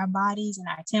our bodies and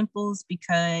our temples,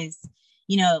 because,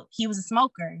 he was a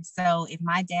smoker. So if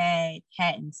my dad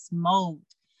hadn't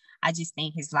smoked, I just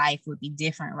think his life would be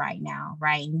different right now,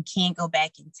 right? And we can't go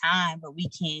back in time, but we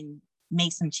can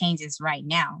make some changes right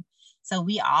now. So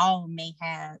we all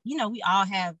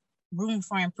have room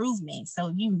for improvement. So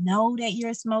that you're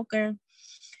a smoker,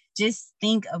 just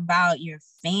think about your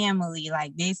family.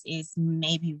 Like, this is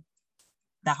maybe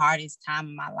the hardest time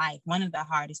of my life, one of the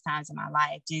hardest times of my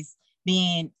life, just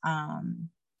being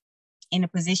in a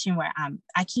position where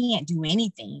I can't do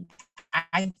anything.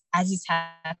 I just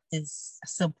have to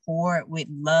support with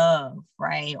love,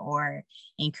 right? Or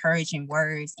encouraging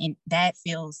words. And that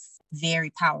feels very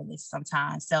powerless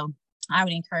sometimes. So I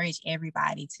would encourage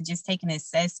everybody to just take an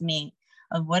assessment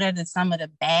of what are some of the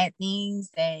bad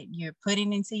things that you're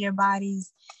putting into your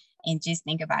bodies, and just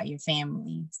think about your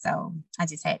family. So I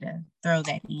just had to throw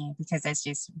that in because that's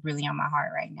just really on my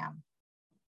heart right now.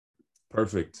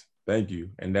 Perfect. Thank you.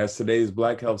 And that's today's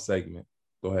Black Health segment.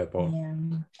 Go ahead, Paul. Yeah.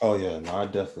 Oh yeah, no, I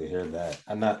definitely hear that.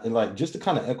 And like, just to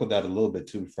kind of echo that a little bit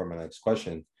too for my next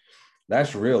question,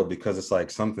 that's real, because it's like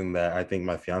something that I think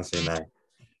my fiance and I,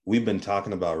 we've been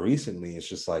talking about recently. It's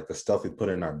just like the stuff we put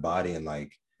in our body, and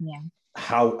like, Yeah.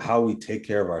 how we take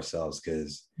care of ourselves,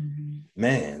 because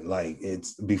man, like,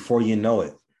 it's before you know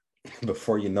it,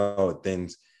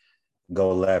 things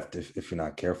go left if you're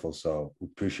not careful. So we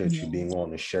appreciate you being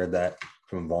willing to share that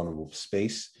from a vulnerable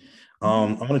space.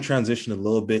 I'm going to transition a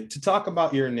little bit to talk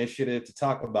about your initiative, to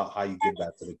talk about how you give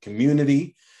back to the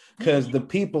community, because the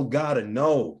people got to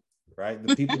know, right?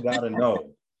 The people got to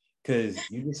know, because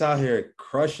you just out here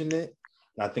crushing it.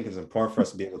 And I think it's important for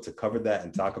us to be able to cover that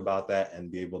and talk about that,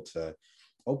 and be able to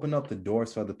open up the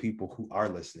doors for the people who are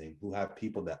listening, who have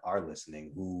people that are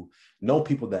listening, who know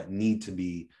people that need to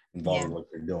be involved in what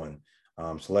you're doing.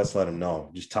 So let's let them know.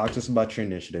 Just talk to us about your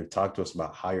initiative. Talk to us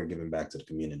about how you're giving back to the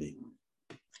community.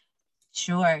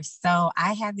 Sure. So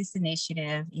I have this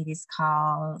initiative. It is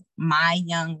called My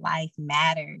Young Life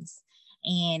Matters.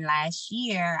 And last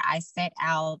year, I set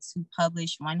out to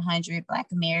publish 100 Black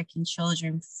American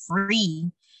children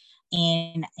free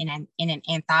in an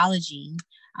anthology.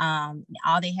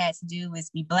 All they had to do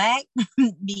was be Black,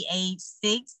 be age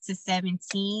 6 to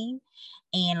 17.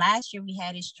 And last year we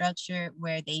had it structured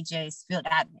where they just filled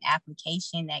out an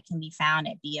application that can be found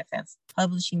at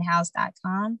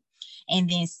bffpublishinghouse.com, and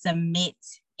then submit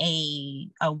a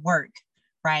work,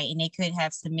 right? And they could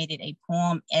have submitted a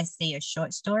poem, essay, or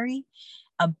short story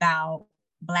about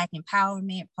Black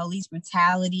empowerment, police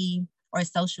brutality, or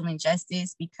social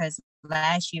injustice, because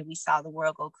last year we saw the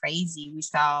world go crazy. We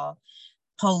saw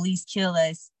police kill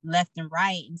us left and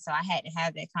right. And so I had to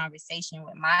have that conversation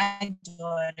with my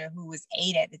daughter, who was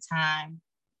 8 at the time.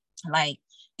 Like,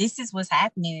 this is what's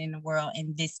happening in the world,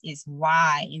 and this is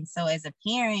why. And so as a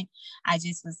parent, I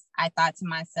thought to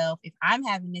myself, if I'm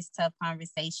having this tough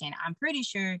conversation, I'm pretty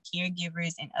sure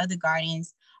caregivers and other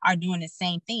guardians are doing the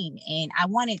same thing. And I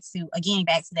wanted to, again,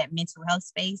 back to that mental health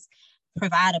space,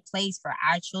 provide a place for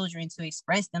our children to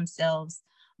express themselves.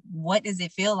 What does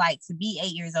it feel like to be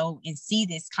 8 years old and see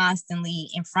this constantly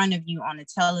in front of you on the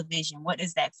television? What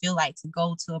does that feel like to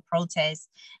go to a protest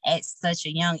at such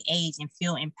a young age and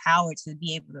feel empowered to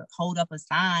be able to hold up a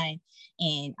sign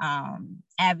and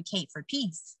advocate for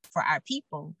peace for our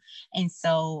people? And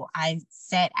so I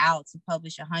set out to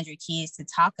publish 100 kids to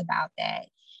talk about that.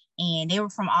 And they were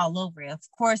from all over. Of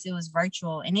course, it was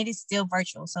virtual, and it is still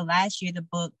virtual. So last year, the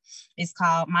book is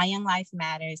called My Young Life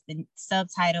Matters. The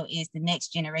subtitle is The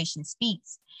Next Generation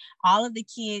Speaks. All of the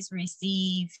kids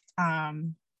received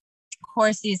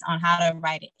courses on how to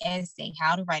write an essay,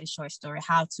 how to write a short story,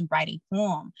 how to write a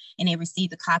poem. And they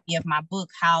received a copy of my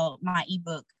book, my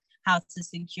ebook, How to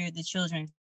Secure the Children's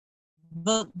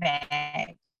Book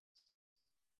Bag,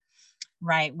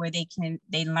 right? Where they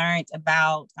learned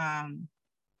about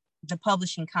the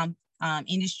publishing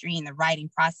industry and the writing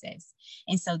process.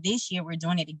 And so this year we're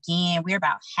doing it again. We're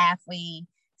about halfway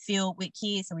filled with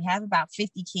kids. So we have about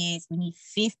 50 kids. We need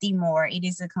 50 more. It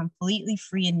is a completely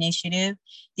free initiative.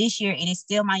 This year, it is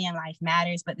still My Young Life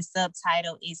Matters, but the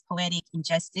subtitle is Poetic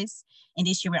Injustice. And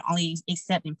this year, we're only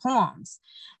accepting poems.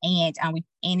 And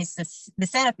the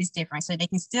setup is different. So they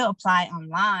can still apply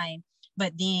online.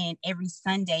 But then every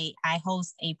Sunday, I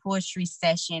host a poetry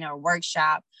session or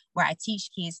workshop where I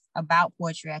teach kids about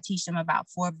poetry. I teach them about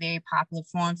 4 very popular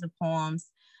forms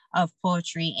of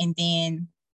poetry. And then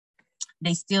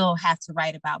they still have to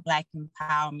write about Black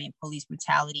empowerment, police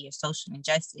brutality, or social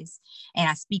injustice. And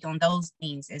I speak on those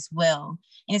things as well.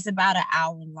 And it's about an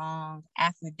hour long.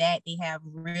 After that, they have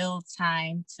real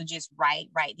time to just write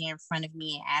right there in front of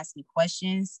me and ask me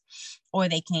questions, or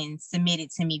they can submit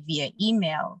it to me via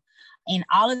email. And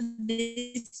all of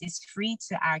this is free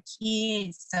to our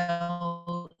kids.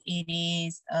 So it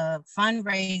is a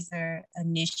fundraiser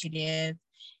initiative,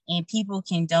 and people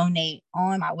can donate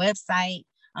on my website,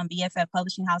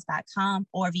 bffpublishinghouse.com,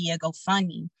 or via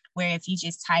GoFundMe, where if you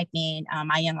just type in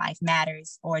My Young Life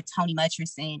Matters or Tony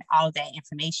Mutcherson, all of that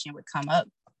information would come up,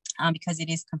 because it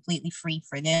is completely free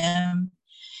for them.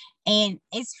 And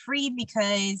it's free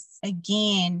because,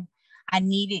 again, I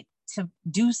needed to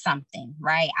do something,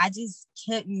 right? I just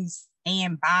couldn't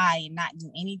stand by and not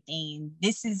do anything.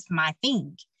 This is my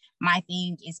thing. My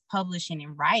thing is publishing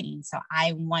and writing. So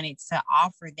I wanted to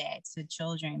offer that to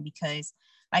children because,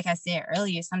 like I said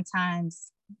earlier,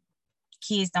 sometimes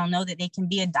kids don't know that they can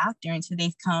be a doctor until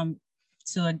they've come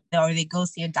or they go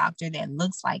see a doctor that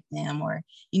looks like them, or,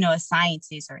 a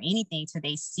scientist or anything, till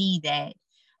they see that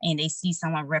and they see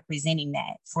someone representing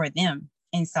that for them.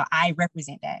 And so I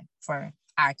represent that for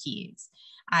our kids.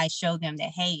 I show them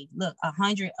that, hey, look,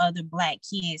 100 other Black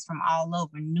kids from all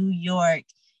over New York,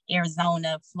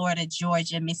 Arizona, Florida,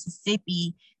 Georgia,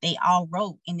 Mississippi, they all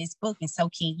wrote in this book, and so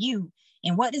can you.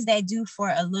 And what does that do for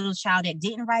a little child that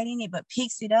didn't write in it but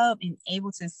picks it up and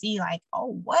able to see, like,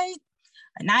 oh, what?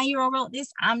 A 9-year-old wrote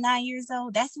this, I'm 9 years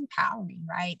old. That's empowering,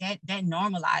 right? That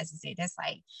normalizes it. That's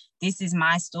like, this is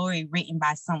my story written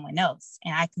by someone else,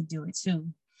 and I could do it too.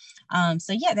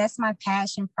 So yeah, that's my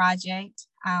passion project.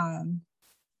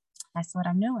 That's what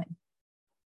I'm doing.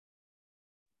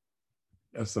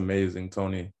 That's amazing,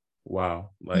 Tony.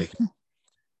 Wow. Like,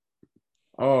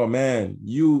 oh man,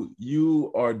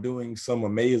 you are doing some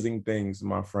amazing things,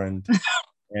 my friend.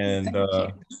 And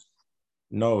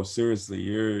no, seriously,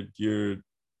 you're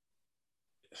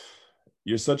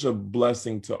such a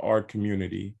blessing to our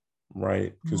community,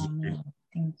 right? Because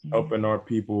helping our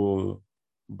people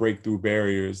break through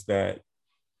barriers that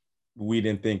we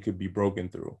didn't think could be broken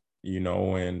through,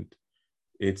 and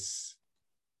it's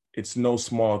no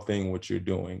small thing what you're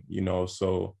doing,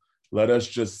 so let us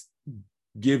just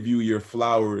give you your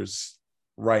flowers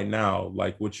right now.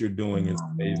 Like, what you're doing is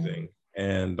amazing.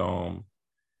 And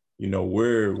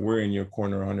we're in your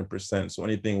corner 100%. So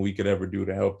anything we could ever do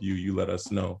to help you, you let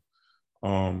us know.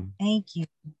 Thank you.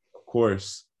 Of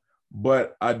course.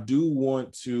 But I do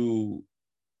want to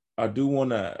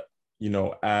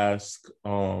ask,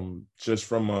 just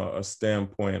from a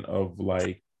standpoint of,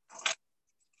 like,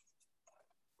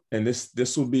 and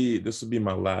this will be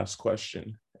my last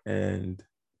question, and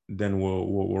then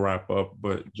we'll wrap up.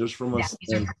 But just from a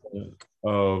standpoint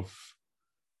of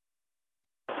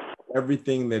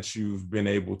everything that you've been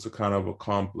able to kind of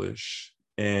accomplish,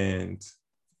 and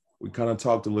we kind of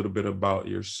talked a little bit about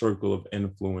your circle of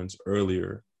influence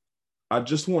earlier, I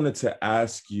just wanted to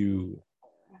ask you,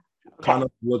 kind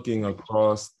of looking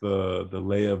across the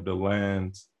lay of the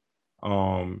land,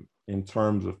 in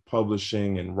terms of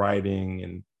publishing and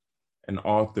writing and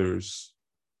authors,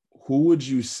 who would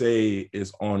you say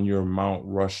is on your Mount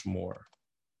Rushmore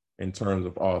in terms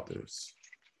of authors?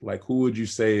 Like, who would you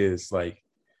say is like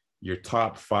your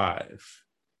top 5?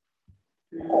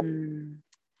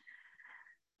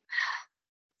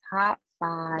 Top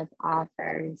 5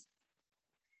 authors.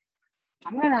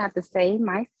 I'm gonna have to say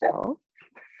myself.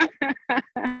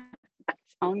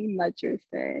 Tony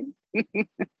Mutcherson.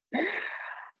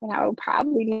 And I would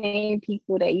probably name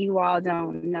people that you all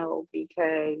don't know,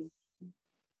 because,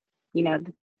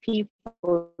 the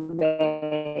people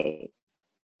that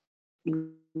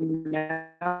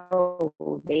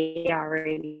they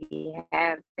already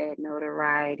have that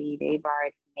notoriety. They've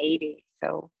already made it.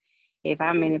 So if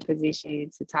I'm in a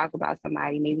position to talk about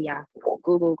somebody, maybe I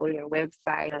go to their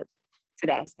website to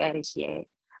that status yet.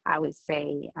 I would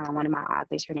say one of my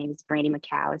authors, her name is Brandy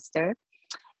McAllister,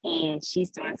 and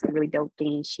she's doing some really dope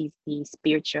things. She's the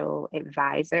spiritual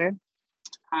advisor.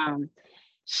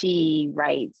 She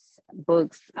writes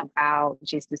books about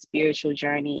just the spiritual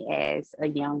journey as a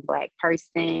young Black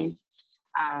person.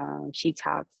 She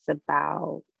talks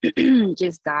about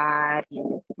just God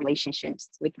and relationships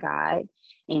with God.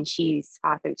 And she's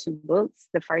authored 2 books.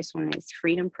 The first one is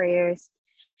Freedom Prayers,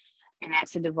 and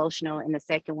that's a devotional. And the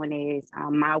second one is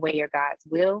My Way or God's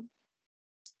Will.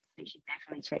 You should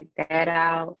definitely check that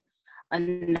out.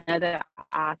 Another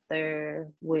author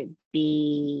would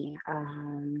be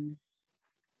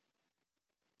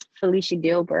Felicia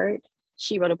Dilbert.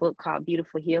 She wrote a book called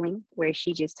Beautiful Healing, where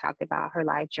she just talked about her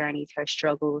life journeys, her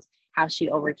struggles, how she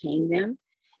overcame them.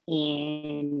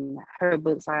 And her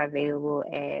books are available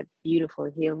at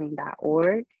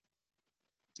beautifulhealing.org.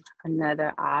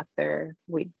 Another author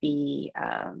would be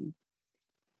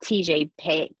TJ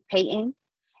Payton.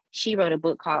 She wrote a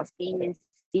book called Semen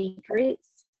Secrets.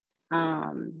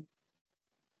 And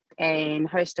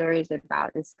her story is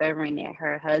about discovering that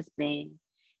her husband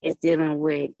is dealing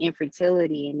with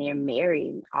infertility and they're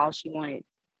married. All she wanted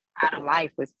out of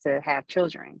life was to have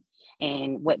children,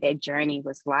 and what that journey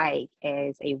was like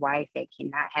as a wife that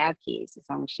cannot have kids as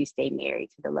long as she stayed married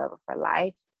to the love of her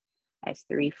life. That's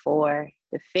 3, 4.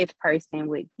 The 5th person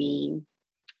would be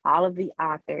all of the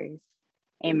authors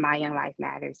in My Young Life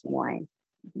Matters 1.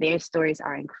 Their stories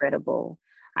are incredible.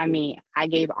 I mean, I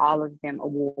gave all of them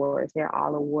awards. They're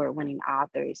all award-winning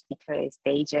authors because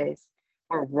they just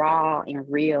were raw and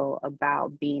real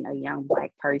about being a young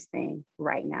Black person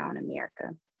right now in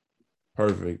America.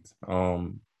 Perfect.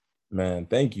 Man,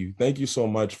 thank you. Thank you so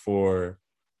much for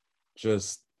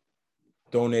just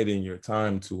donating your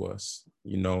time to us,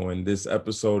 and this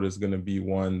episode is going to be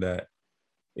one that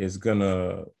is going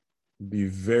to be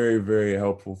very, very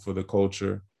helpful for the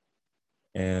culture.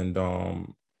 And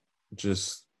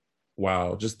just,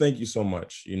 wow, just thank you so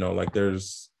much.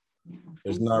 There's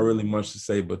not really much to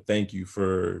say, but thank you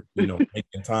for,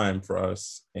 making time for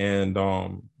us. And,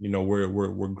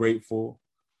 we're grateful.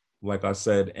 Like I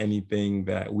said, anything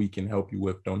that we can help you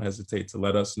with, don't hesitate to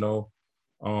let us know.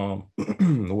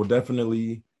 We'll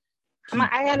definitely.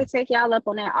 I got to take y'all up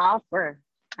on that offer.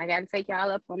 I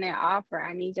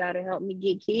need y'all to help me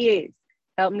get kids.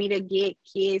 Help me to get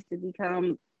kids to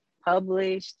become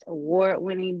published,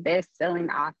 award-winning, best-selling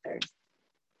authors.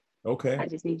 Okay. I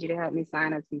just need you to help me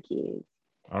sign up some kids.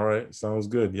 All right. Sounds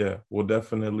good. Yeah, we'll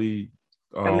definitely.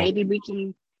 So maybe we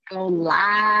can go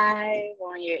live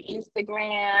on your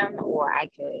Instagram, or I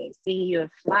could send you a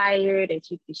flyer that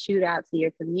you can shoot out to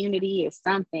your community or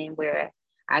something where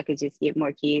I could just get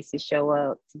more kids to show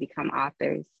up to become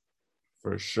authors.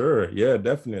 For sure. Yeah,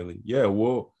 definitely. Yeah,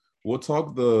 we'll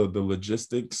talk the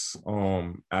logistics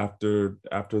after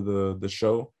the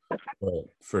show, but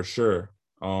for sure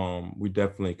we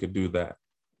definitely could do that.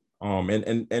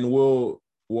 And we'll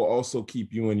also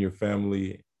keep you and your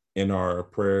family in our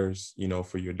prayers,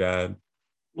 for your dad.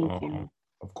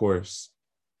 Of course.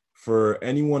 For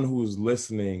anyone who's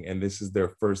listening and this is their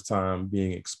first time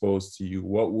being exposed to you,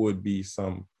 what would be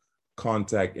some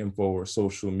contact info or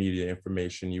social media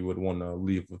information you would want to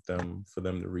leave with them for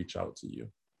them to reach out to you?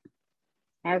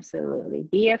 Absolutely.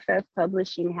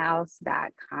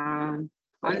 BFFpublishinghouse.com.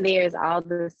 On there is all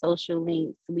the social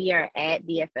links. We are at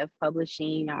BFF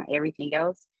Publishing on everything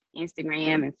else,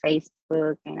 Instagram and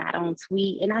Facebook. And I don't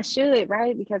tweet, and I should,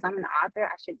 right? Because I'm an author.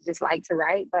 I should just like to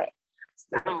write, but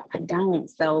I don't.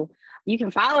 So you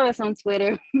can follow us on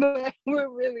Twitter, but we're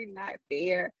really not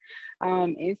there.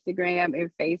 Instagram and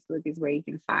Facebook is where you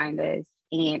can find us.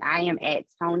 And I am at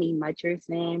Toni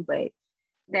Mutcherson, but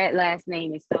that last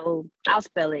name is I'll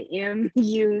spell it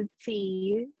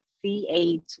MUTCHERSON.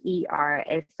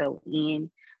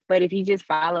 But if you just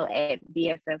follow at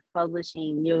BFF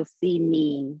Publishing, you'll see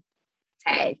me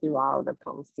tag through all the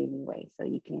posts anyway. So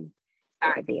you can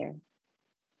start there.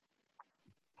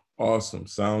 Awesome.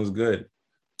 Sounds good.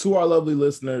 To our lovely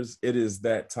listeners, it is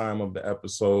that time of the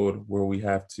episode where we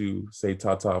have to say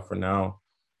ta-ta for now.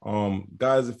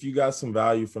 Guys, if you got some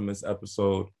value from this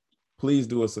episode, please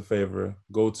do us a favor.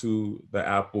 Go to the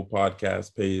Apple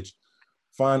Podcast page,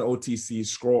 find OTC,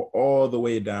 scroll all the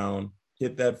way down,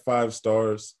 hit that 5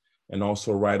 stars, and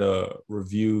also write a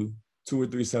review, 2 or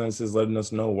 3 sentences letting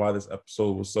us know why this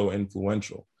episode was so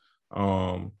influential.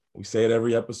 We say it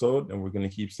every episode, and we're going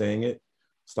to keep saying it.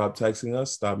 Stop texting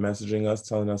us, stop messaging us,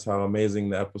 telling us how amazing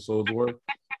the episodes were,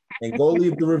 and go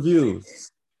leave the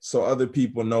reviews so other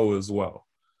people know as well.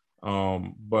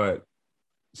 But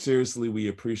seriously, we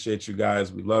appreciate you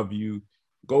guys. We love you.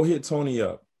 Go hit Toni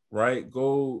up, right?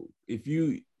 Go, if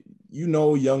you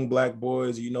know young Black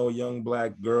boys, young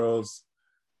Black girls,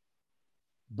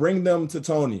 bring them to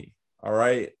Toni, all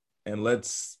right? And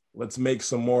let's make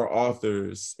some more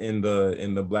authors in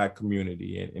the Black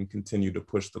community and continue to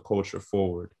push the culture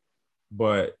forward.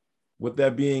 But with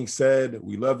that being said,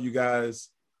 we love you guys.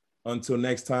 Until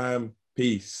next time,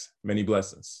 peace. Many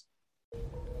blessings.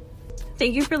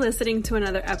 Thank you for listening to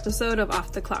another episode of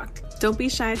Off the Clock. Don't be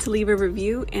shy to leave a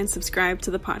review and subscribe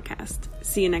to the podcast.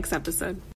 See you next episode.